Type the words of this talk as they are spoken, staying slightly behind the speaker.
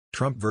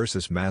Trump v.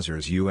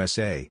 Mazars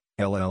USA,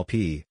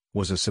 LLP,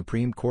 was a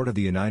Supreme Court of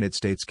the United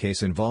States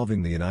case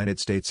involving the United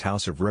States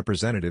House of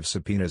Representatives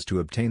subpoenas to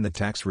obtain the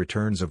tax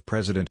returns of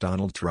President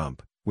Donald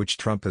Trump, which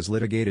Trump has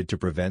litigated to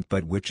prevent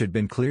but which had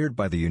been cleared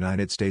by the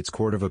United States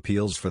Court of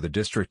Appeals for the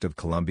District of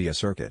Columbia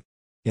Circuit.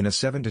 In a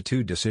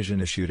 7-2 decision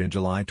issued in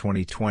July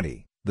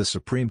 2020, the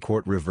Supreme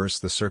Court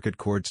reversed the Circuit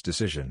Court's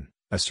decision,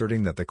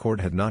 asserting that the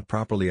court had not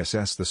properly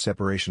assessed the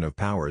separation of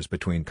powers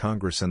between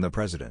Congress and the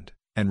President,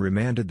 and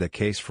remanded the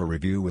case for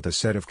review with a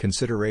set of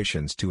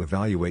considerations to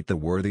evaluate the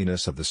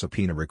worthiness of the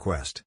subpoena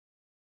request.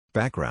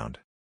 Background.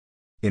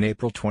 In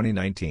April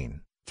 2019,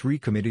 3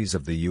 committees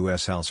of the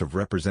U.S. House of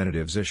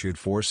Representatives issued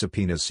 4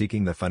 subpoenas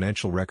seeking the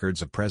financial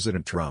records of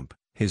President Trump,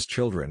 his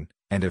children,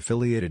 and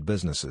affiliated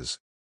businesses.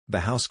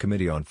 The House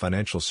Committee on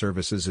Financial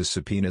Services'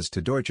 subpoenas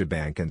to Deutsche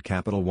Bank and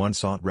Capital One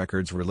sought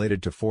records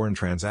related to foreign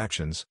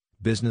transactions,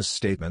 business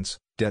statements,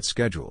 debt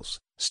schedules,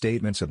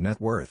 statements of net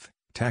worth,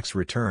 tax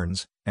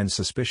returns, and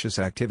suspicious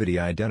activity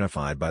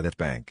identified by that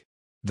bank.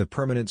 The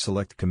Permanent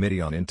Select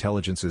Committee on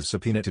Intelligence's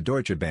subpoena to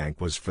Deutsche Bank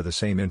was for the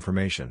same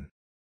information.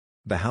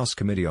 The House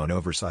Committee on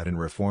Oversight and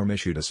Reform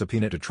issued a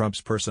subpoena to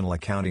Trump's personal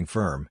accounting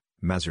firm,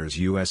 Mazars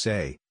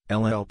USA,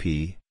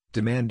 LLP,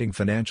 demanding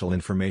financial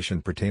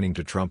information pertaining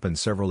to Trump and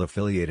several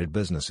affiliated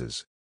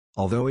businesses.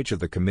 Although each of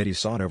the committees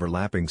sought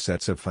overlapping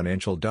sets of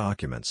financial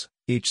documents,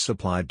 each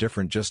supplied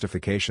different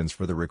justifications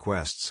for the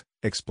requests,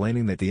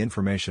 explaining that the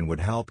information would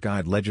help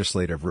guide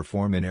legislative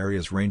reform in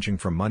areas ranging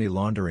from money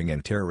laundering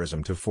and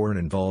terrorism to foreign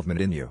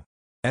involvement in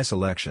U.S.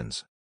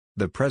 elections.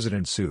 The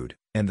president sued,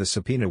 and the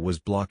subpoena was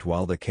blocked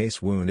while the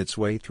case wound its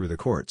way through the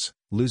courts,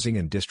 losing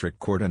in district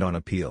court and on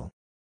appeal.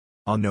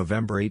 On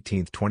November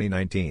 18,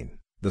 2019,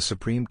 the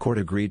Supreme Court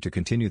agreed to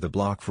continue the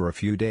block for a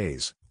few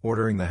days,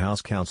 ordering the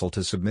House counsel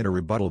to submit a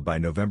rebuttal by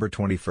November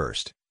 21,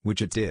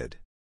 which it did.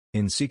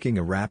 In seeking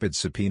a rapid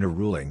subpoena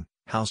ruling,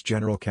 House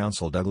General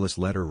Counsel Douglas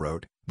Letter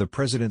wrote, "The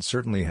President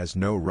certainly has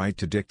no right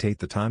to dictate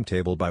the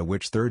timetable by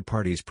which third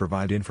parties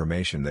provide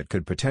information that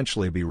could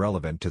potentially be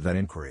relevant to that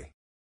inquiry."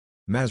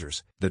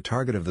 Mazars, the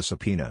target of the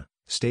subpoena,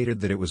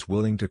 stated that it was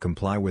willing to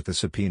comply with the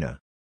subpoena.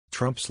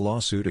 Trump's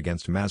lawsuit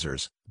against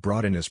Mazars,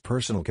 brought in his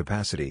personal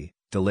capacity,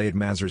 delayed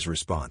Mazars'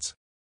 response.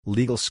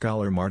 Legal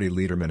scholar Marty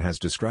Lederman has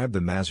described the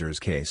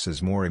Mazars case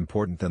as more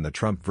important than the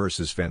Trump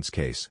versus Vance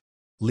case.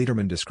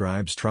 Lederman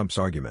describes Trump's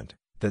argument,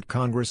 that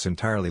Congress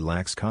entirely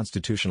lacks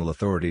constitutional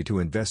authority to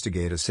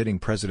investigate a sitting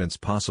president's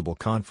possible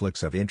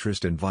conflicts of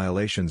interest and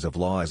violations of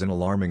law as an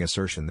alarming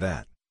assertion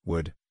that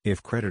would,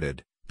 if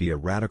credited, be a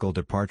radical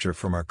departure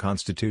from our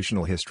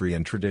constitutional history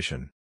and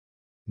tradition.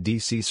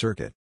 D.C.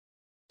 Circuit.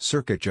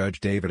 Circuit Judge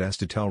David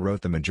Estetel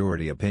wrote the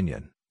majority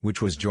opinion,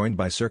 which was joined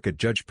by Circuit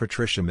Judge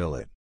Patricia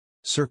Millett.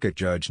 Circuit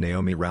Judge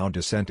Naomi Rao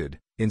dissented,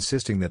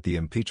 insisting that the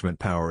impeachment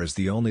power is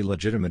the only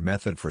legitimate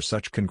method for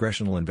such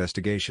congressional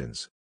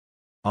investigations.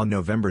 On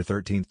November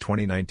 13,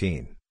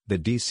 2019, the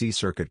D.C.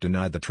 Circuit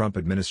denied the Trump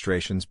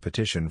administration's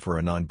petition for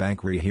a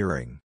non-bank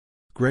rehearing.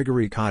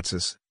 Gregory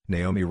Katsas,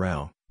 Naomi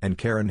Rao, and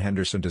Karen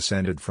Henderson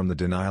dissented from the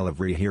denial of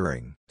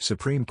rehearing.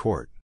 Supreme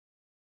Court.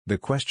 The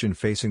question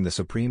facing the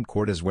Supreme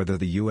Court is whether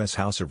the U.S.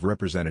 House of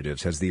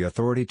Representatives has the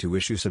authority to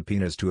issue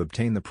subpoenas to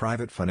obtain the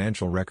private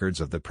financial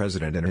records of the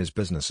president and his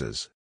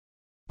businesses.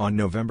 On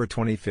November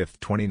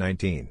 25,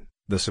 2019,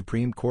 the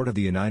Supreme Court of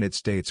the United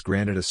States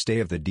granted a stay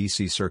of the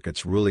D.C.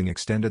 Circuit's ruling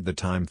extended the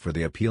time for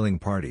the appealing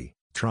party,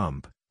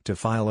 Trump, to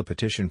file a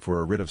petition for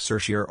a writ of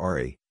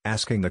certiorari,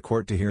 asking the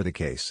court to hear the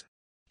case.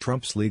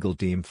 Trump's legal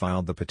team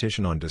filed the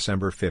petition on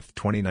December 5,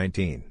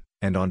 2019,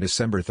 and on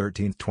December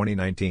 13,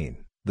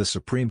 2019, the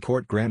Supreme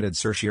Court granted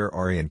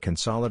certiorari and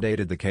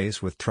consolidated the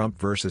case with Trump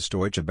v.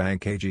 Deutsche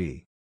Bank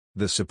AG.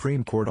 The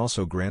Supreme Court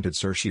also granted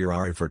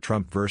certiorari for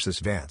Trump v.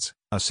 Vance,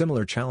 a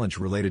similar challenge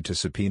related to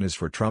subpoenas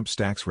for Trump's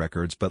tax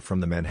records but from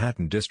the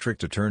Manhattan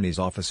District Attorney's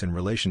Office in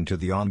relation to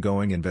the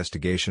ongoing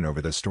investigation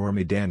over the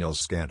Stormy Daniels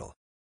scandal.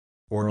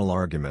 Oral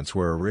arguments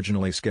were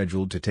originally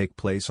scheduled to take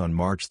place on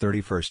March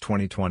 31,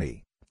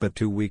 2020, but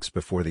 2 weeks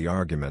before the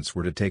arguments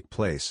were to take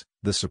place,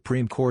 the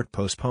Supreme Court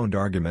postponed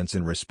arguments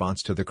in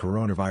response to the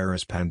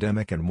coronavirus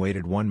pandemic and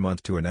waited 1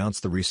 month to announce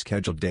the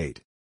rescheduled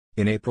date.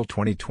 In April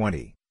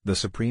 2020, the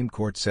Supreme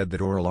Court said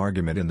that oral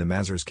argument in the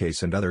Mazars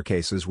case and other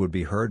cases would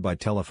be heard by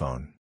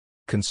telephone.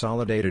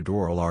 Consolidated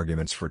oral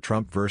arguments for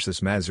Trump v.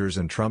 Mazars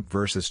and Trump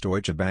v.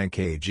 Deutsche Bank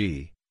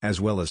AG,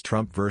 as well as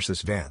Trump v.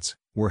 Vance,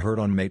 were heard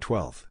on May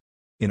 12.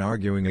 In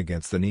arguing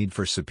against the need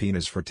for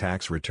subpoenas for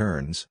tax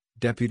returns,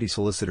 Deputy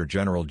Solicitor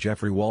General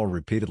Jeffrey Wall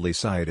repeatedly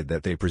cited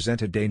that they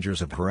presented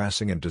dangers of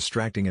harassing and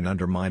distracting and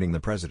undermining the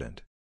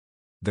president.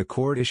 The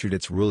court issued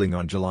its ruling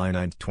on July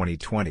 9,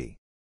 2020.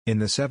 In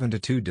the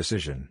 7-2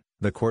 decision,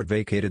 the court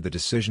vacated the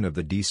decision of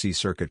the D.C.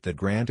 Circuit that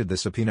granted the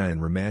subpoena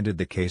and remanded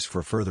the case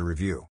for further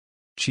review.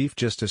 Chief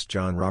Justice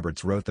John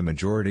Roberts wrote the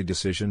majority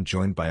decision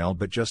joined by all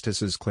but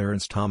Justices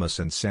Clarence Thomas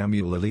and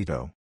Samuel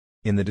Alito.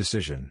 In the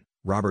decision,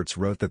 Roberts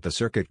wrote that the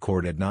Circuit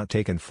Court had not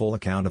taken full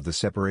account of the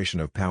separation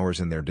of powers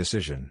in their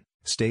decision,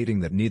 stating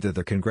that neither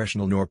the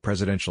congressional nor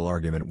presidential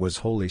argument was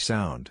wholly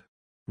sound.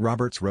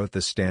 Roberts wrote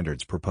the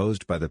standards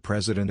proposed by the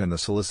President and the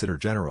Solicitor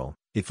General,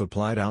 if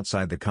applied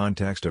outside the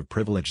context of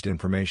privileged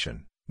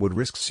information, would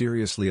risk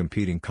seriously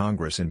impeding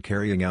Congress in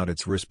carrying out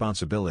its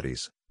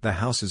responsibilities. The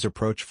House's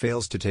approach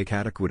fails to take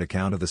adequate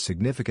account of the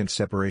significant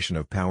separation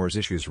of powers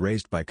issues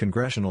raised by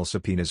congressional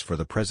subpoenas for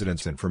the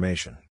President's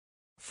information.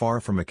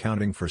 Far from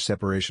accounting for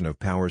separation of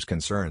powers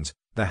concerns,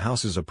 the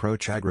House's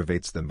approach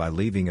aggravates them by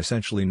leaving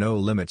essentially no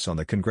limits on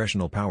the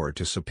congressional power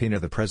to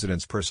subpoena the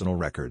President's personal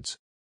records.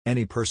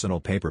 Any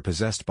personal paper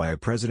possessed by a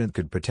president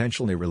could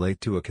potentially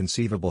relate to a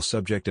conceivable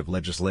subject of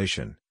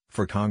legislation,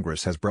 for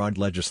Congress has broad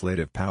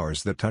legislative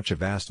powers that touch a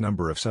vast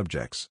number of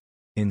subjects.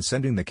 In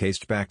sending the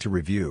case back to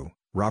review,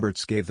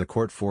 Roberts gave the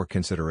court 4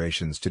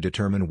 considerations to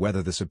determine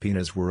whether the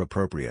subpoenas were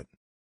appropriate.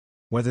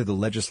 Whether the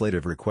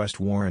legislative request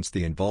warrants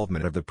the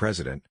involvement of the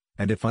president,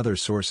 and if other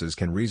sources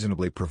can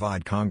reasonably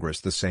provide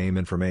Congress the same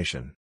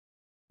information.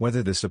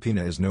 Whether the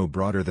subpoena is no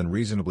broader than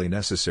reasonably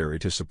necessary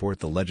to support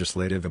the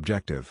legislative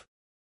objective.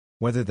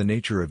 Whether the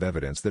nature of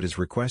evidence that is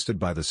requested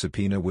by the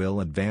subpoena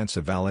will advance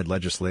a valid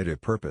legislative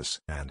purpose,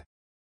 and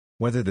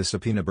whether the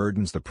subpoena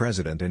burdens the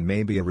president and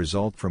may be a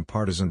result from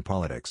partisan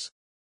politics.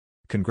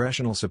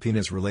 Congressional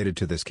subpoenas related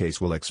to this case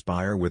will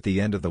expire with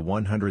the end of the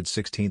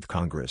 116th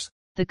Congress.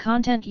 The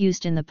content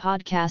used in the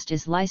podcast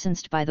is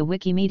licensed by the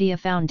Wikimedia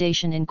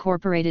Foundation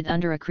Incorporated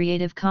under a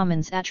Creative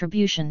Commons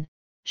Attribution,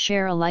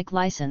 Share Alike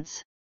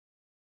license.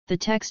 The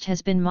text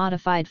has been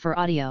modified for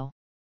audio.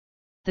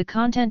 The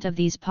content of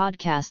these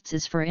podcasts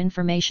is for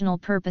informational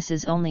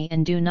purposes only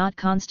and do not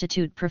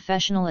constitute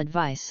professional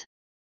advice.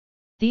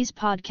 These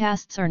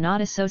podcasts are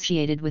not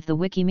associated with the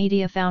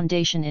Wikimedia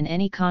Foundation in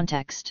any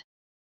context.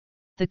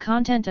 The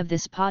content of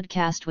this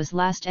podcast was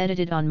last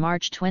edited on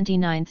March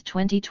 29,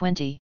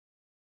 2020.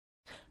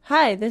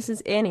 Hi, this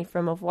is Annie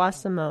from Au revoir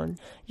Simone.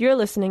 You're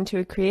listening to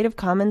a Creative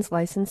Commons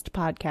licensed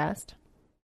podcast.